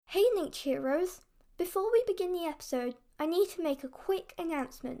Hey Nature Heroes! Before we begin the episode, I need to make a quick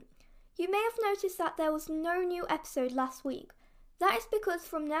announcement. You may have noticed that there was no new episode last week. That is because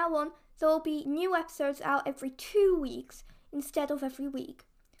from now on, there will be new episodes out every 2 weeks instead of every week.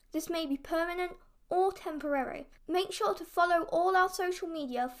 This may be permanent or temporary. Make sure to follow all our social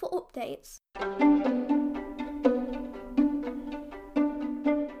media for updates.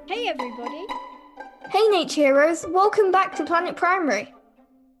 Hey everybody! Hey Nature Heroes, welcome back to Planet Primary.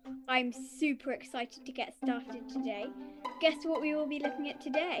 I'm super excited to get started today. Guess what we will be looking at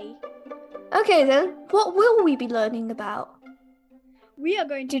today? Okay then, what will we be learning about? We are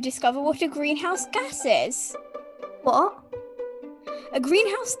going to discover what a greenhouse gas is. What? A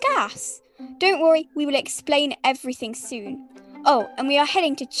greenhouse gas? Don't worry, we will explain everything soon. Oh, and we are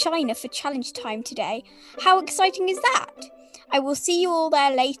heading to China for challenge time today. How exciting is that? I will see you all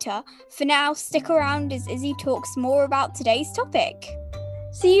there later. For now, stick around as Izzy talks more about today's topic.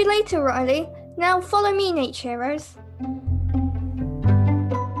 See you later, Riley. Now follow me, Nature Heroes.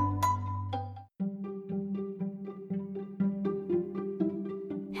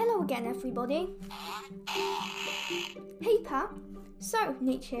 Hello again, everybody. Hey, Pat. So,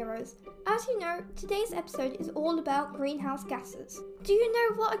 Nature Heroes, as you know, today's episode is all about greenhouse gases. Do you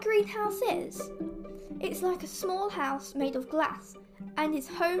know what a greenhouse is? It's like a small house made of glass and is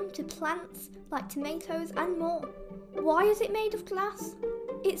home to plants like tomatoes and more. Why is it made of glass?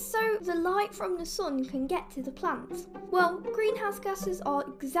 It's so the light from the sun can get to the plants. Well, greenhouse gases are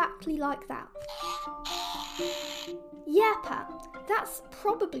exactly like that. Yeah, Pat, that's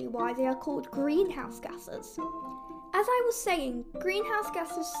probably why they are called greenhouse gases. As I was saying, greenhouse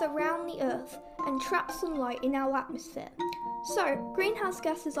gases surround the Earth and trap sunlight in our atmosphere. So, greenhouse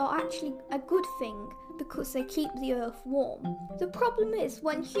gases are actually a good thing because they keep the Earth warm. The problem is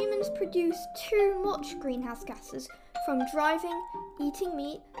when humans produce too much greenhouse gases from driving, eating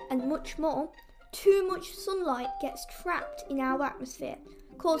meat and much more, too much sunlight gets trapped in our atmosphere,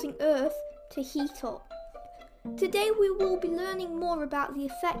 causing Earth to heat up. Today we will be learning more about the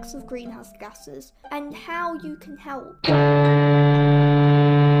effects of greenhouse gases and how you can help.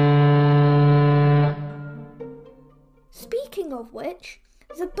 Speaking of which,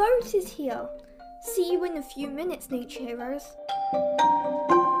 the boat is here. See you in a few minutes, Nature Heroes.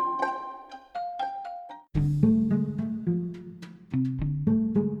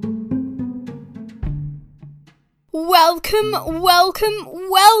 Welcome,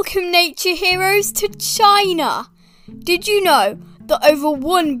 Nature Heroes, to China. Did you know that over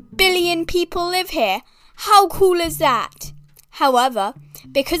 1 billion people live here? How cool is that? However,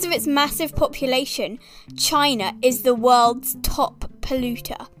 because of its massive population, China is the world's top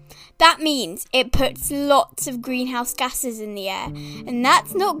polluter. That means it puts lots of greenhouse gases in the air, and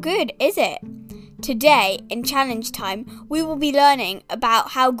that's not good, is it? Today, in challenge time, we will be learning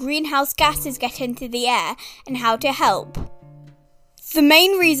about how greenhouse gases get into the air and how to help. The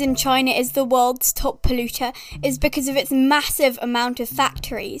main reason China is the world's top polluter is because of its massive amount of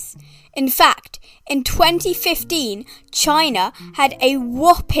factories. In fact, in 2015, China had a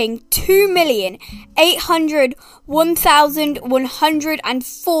whopping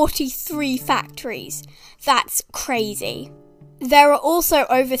 2,801,143 factories. That's crazy. There are also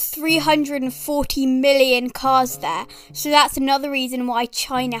over 340 million cars there, so that's another reason why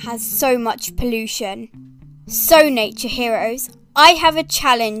China has so much pollution. So, Nature Heroes, I have a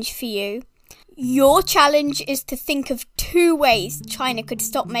challenge for you. Your challenge is to think of 2 ways China could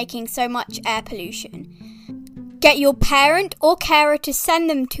stop making so much air pollution. Get your parent or carer to send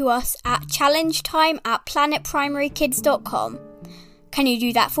them to us at challengetime@planetprimarykids.com. Can you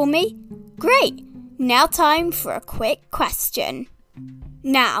do that for me? Great! Now time for a quick question.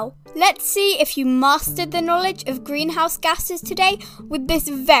 Now, let's see if you mastered the knowledge of greenhouse gases today with this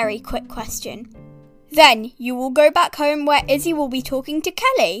very quick question. Then you will go back home where Izzy will be talking to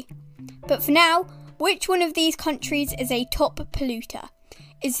Kelly. But for now, which one of these countries is a top polluter?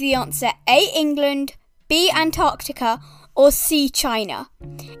 Is the answer A, England, B, Antarctica, or C, China?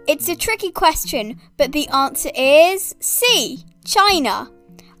 It's a tricky question, but the answer is C, China.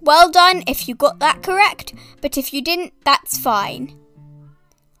 Well done if you got that correct, but if you didn't, that's fine.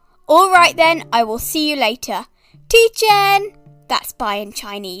 Alright then, I will see you later. Tichen! That's bye in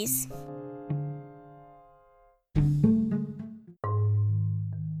Chinese.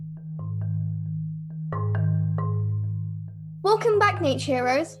 Welcome back, Nature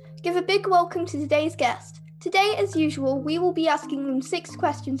Heroes. Give a big welcome to today's guest. Today, as usual, we will be asking them 6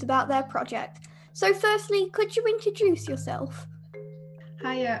 questions about their project. So firstly, could you introduce yourself?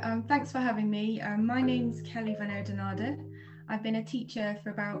 Hiya, thanks for having me. My name's Kelly Van Oudenarde. I've been a teacher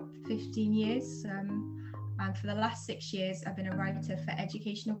for about 15 years. And for the last 6 years, I've been a writer for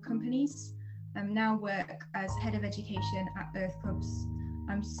educational companies. I now work as head of education at Earth Cubs.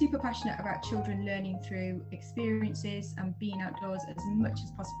 I'm super passionate about children learning through experiences and being outdoors as much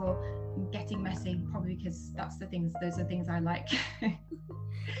as possible and getting messy, probably because those are things I like.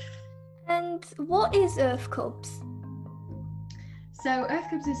 And what is Earth Cubs? So Earth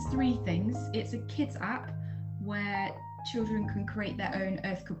Cubs is 3 things. It's a kids app where children can create their own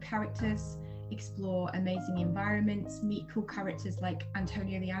Earth Cub characters, explore amazing environments, meet cool characters like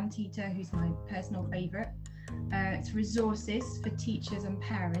Antonio the Anteater, who's my personal favourite. It's resources for teachers and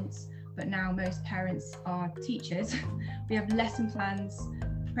parents, but now most parents are teachers. We have lesson plans,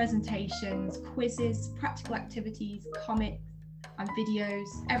 presentations, quizzes, practical activities, comics and videos.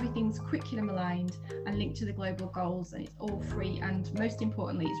 Everything's curriculum aligned and linked to the global goals, and it's all free, and most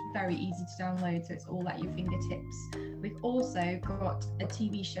importantly it's very easy to download, so it's all at your fingertips. We've also got a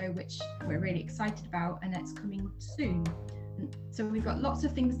TV show which we're really excited about, and it's coming soon. So we've got lots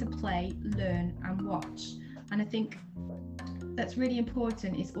of things to play, learn and watch, and I think that's really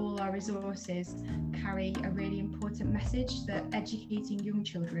important is all our resources carry a really important message that educating young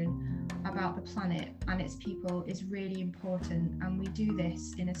children about the planet and its people is really important, and we do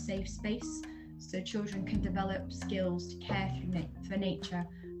this in a safe space so children can develop skills to care for nature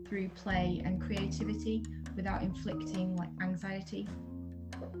through play and creativity without inflicting anxiety.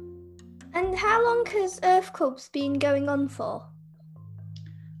 And how long has Earth Cubs been going on for?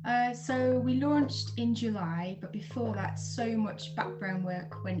 So we launched in July, but before that so much background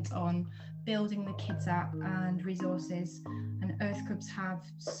work went on building the kids app and resources, and Earth Cubs have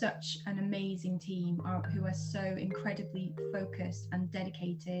such an amazing team who are so incredibly focused and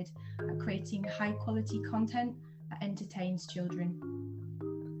dedicated at creating high quality content that entertains children.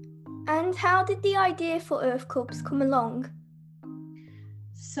 And how did the idea for Earth Cubs come along?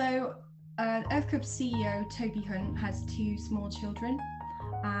 So Earth Cubs CEO Toby Hunt has 2 small children,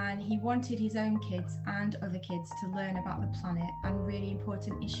 and he wanted his own kids and other kids to learn about the planet and really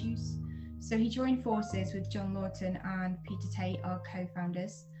important issues. So he joined forces with John Lawton and Peter Tate, our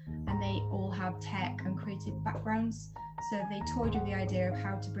co-founders, and they all have tech and creative backgrounds. So they toyed with the idea of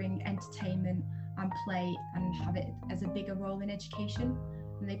how to bring entertainment and play and have it as a bigger role in education.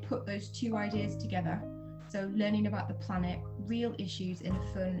 And they put those 2 ideas together. So learning about the planet, real issues in a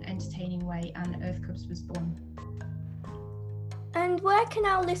fun, entertaining way, and Earth Cubs was born. And where can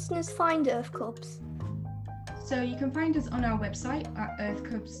our listeners find Earth Cubs? So you can find us on our website at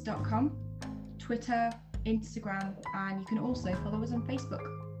earthcubs.com, Twitter, Instagram, and you can also follow us on Facebook.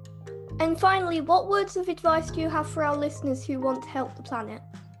 And finally, what words of advice do you have for our listeners who want to help the planet?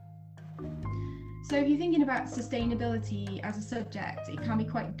 So if you're thinking about sustainability as a subject, it can be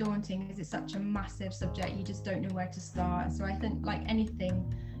quite daunting because it's such a massive subject, you just don't know where to start. So I think like anything,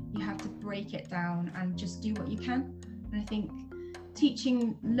 you have to break it down and just do what you can. And I think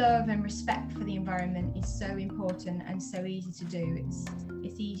teaching love and respect for the environment is so important and so easy to do.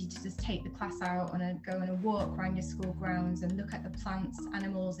 It's easy to just take the class out and go on a walk around your school grounds and look at the plants,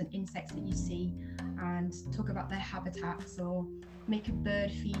 animals and insects that you see and talk about their habitats, or make a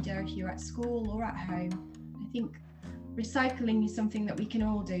bird feeder if you're at school or at home. I think recycling is something that we can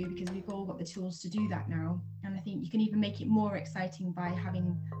all do because we've all got the tools to do that now. And I think you can even make it more exciting by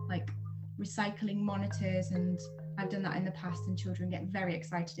having recycling monitors, and I've done that in the past, and children get very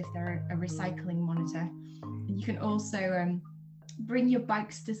excited if they're a recycling monitor. And you can also bring your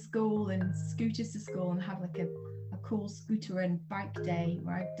bikes to school and scooters to school and have a cool scooter and bike day,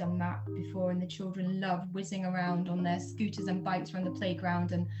 where I've done that before, and the children love whizzing around on their scooters and bikes around the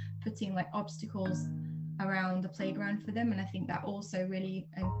playground and putting obstacles around the playground for them. And I think that also really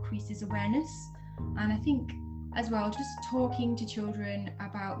increases awareness. And I think as well, just talking to children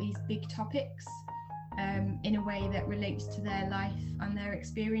about these big topics in a way that relates to their life and their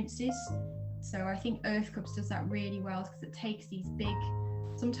experiences. So I think Earth Cubs does that really well, because it takes these big,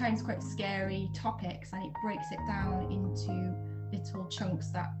 sometimes quite scary topics, and it breaks it down into little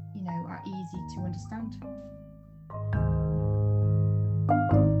chunks that are easy to understand.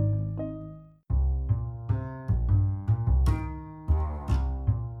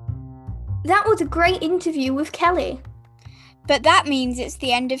 That was a great interview with Kelly. But that means it's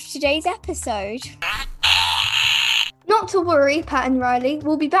the end of today's episode. Not to worry, Pat and Riley,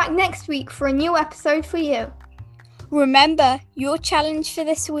 we'll be back next week for a new episode for you. Remember, your challenge for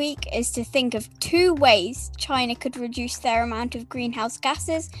this week is to think of 2 ways China could reduce their amount of greenhouse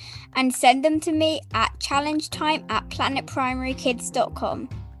gases and send them to me at challengetime@planetprimarykids.com.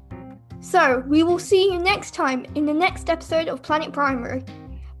 So, we will see you next time in the next episode of Planet Primary.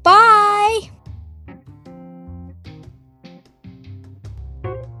 Bye!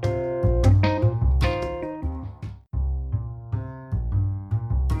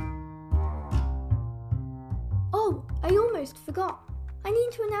 I almost forgot. I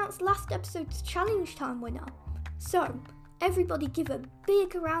need to announce last episode's challenge time winner. So, everybody give a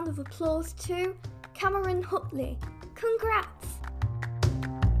big round of applause to Cameron Hutley. Congrats!